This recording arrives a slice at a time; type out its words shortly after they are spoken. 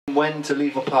When to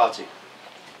leave a party.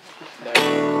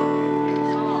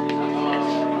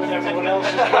 When everyone else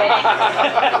is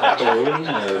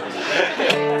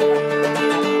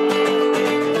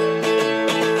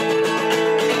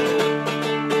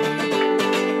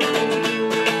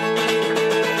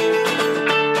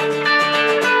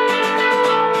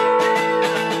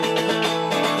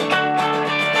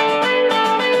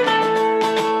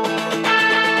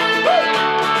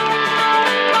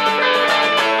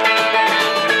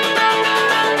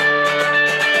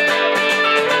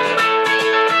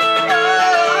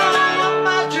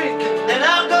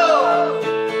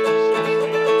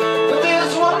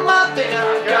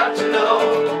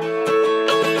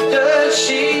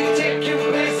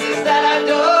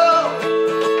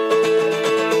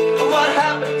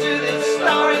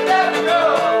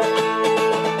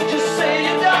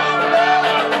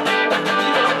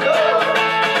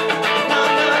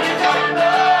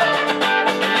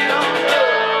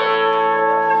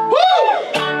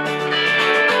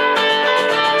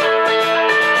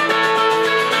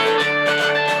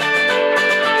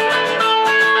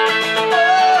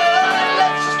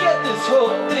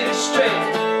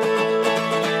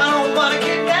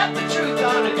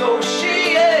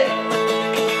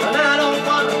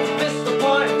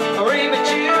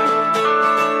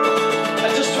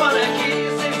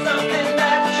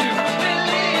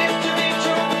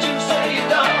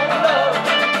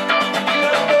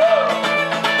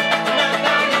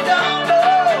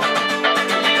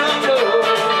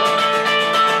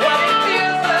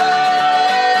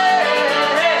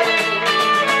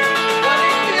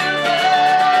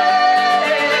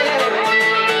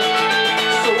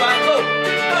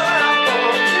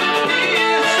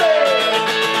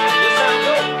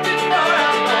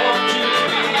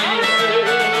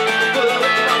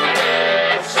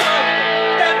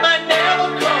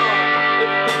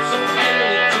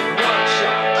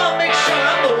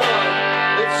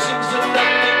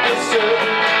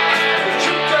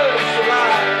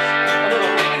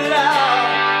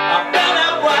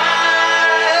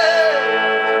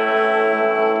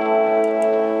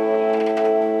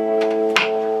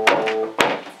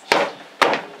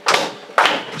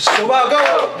So I'll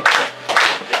go.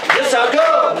 Yes, I'll go.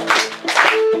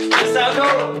 Yes, I'll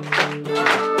go.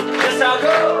 Yes, I'll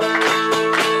go.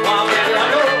 Oh, baby,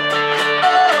 I'll go.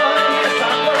 Oh, yes,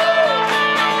 I'll go.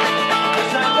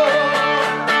 Yes, I'll go.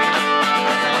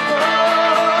 Yes, I'll go.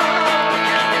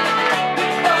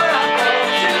 Before I fall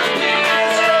to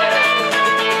pieces.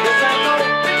 Yes, I'll go.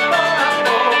 Before I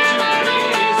fall to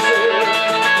pieces.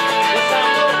 Yes,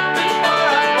 I'll go. Before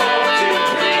I fall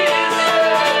to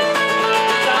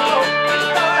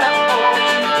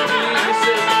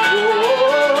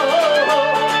pieces.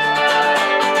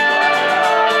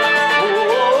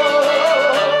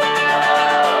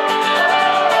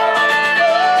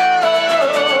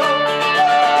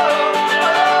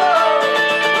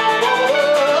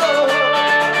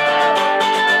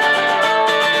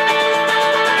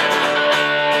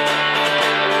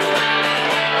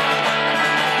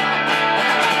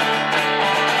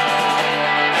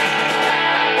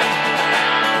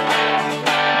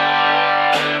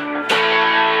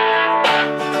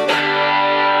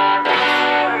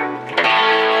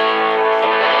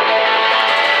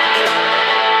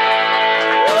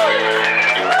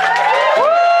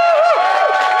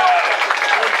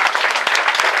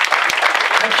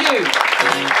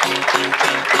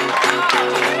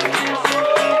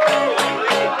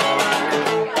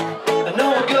 I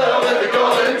know a girl with a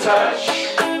golden touch.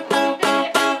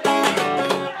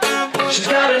 She's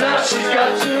got enough, she's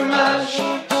got too much.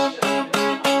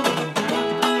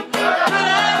 But I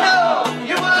know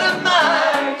you wouldn't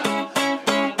mind.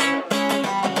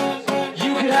 You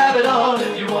could have it all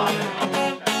if you wanted.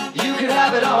 You could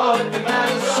have it all if it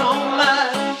matters so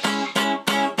much.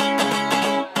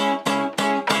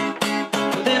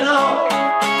 But then all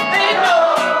they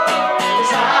know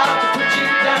is how to put you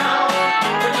down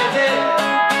when you're there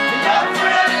and you're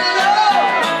really low,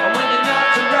 and when you're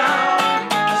not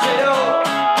around. You say, oh,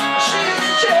 she's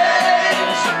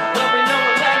changed. Don't we know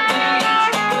what that means?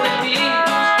 Well, it means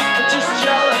they're just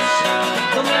jealous.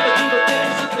 They'll never do the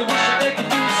things that they wish that they could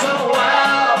do so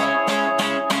well.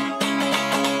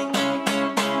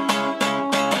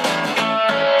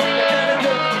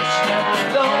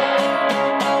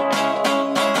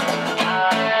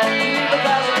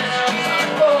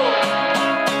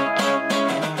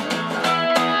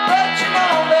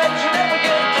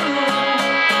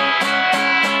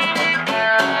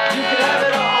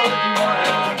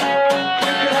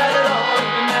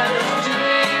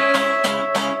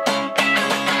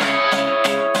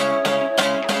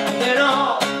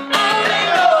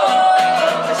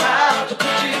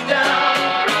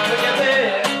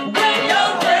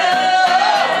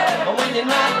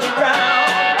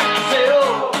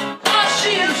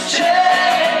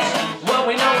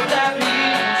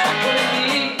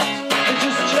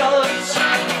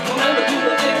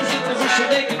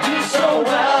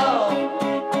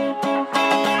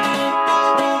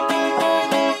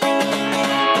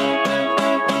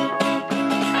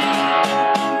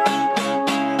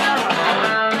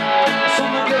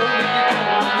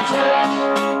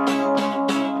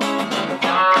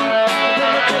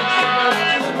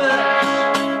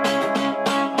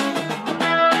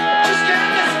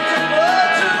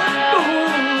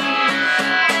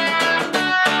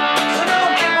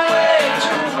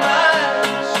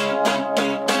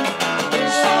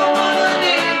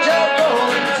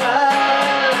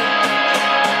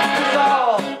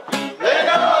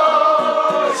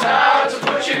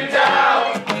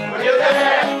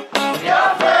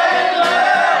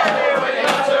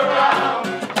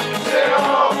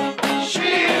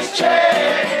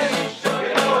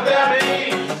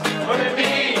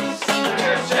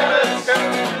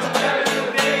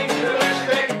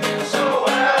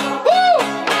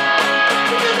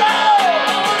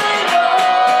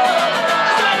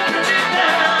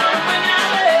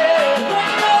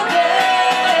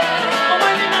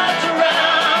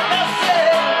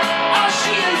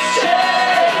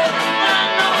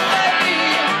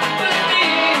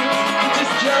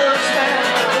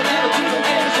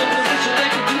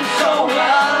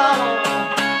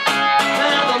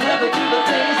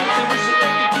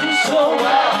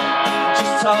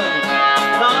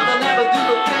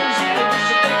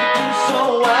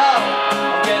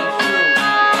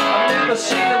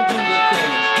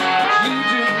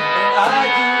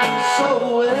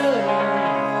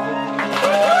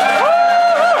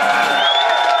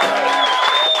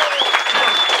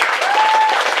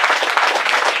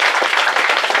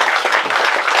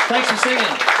 Thanks for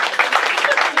singing.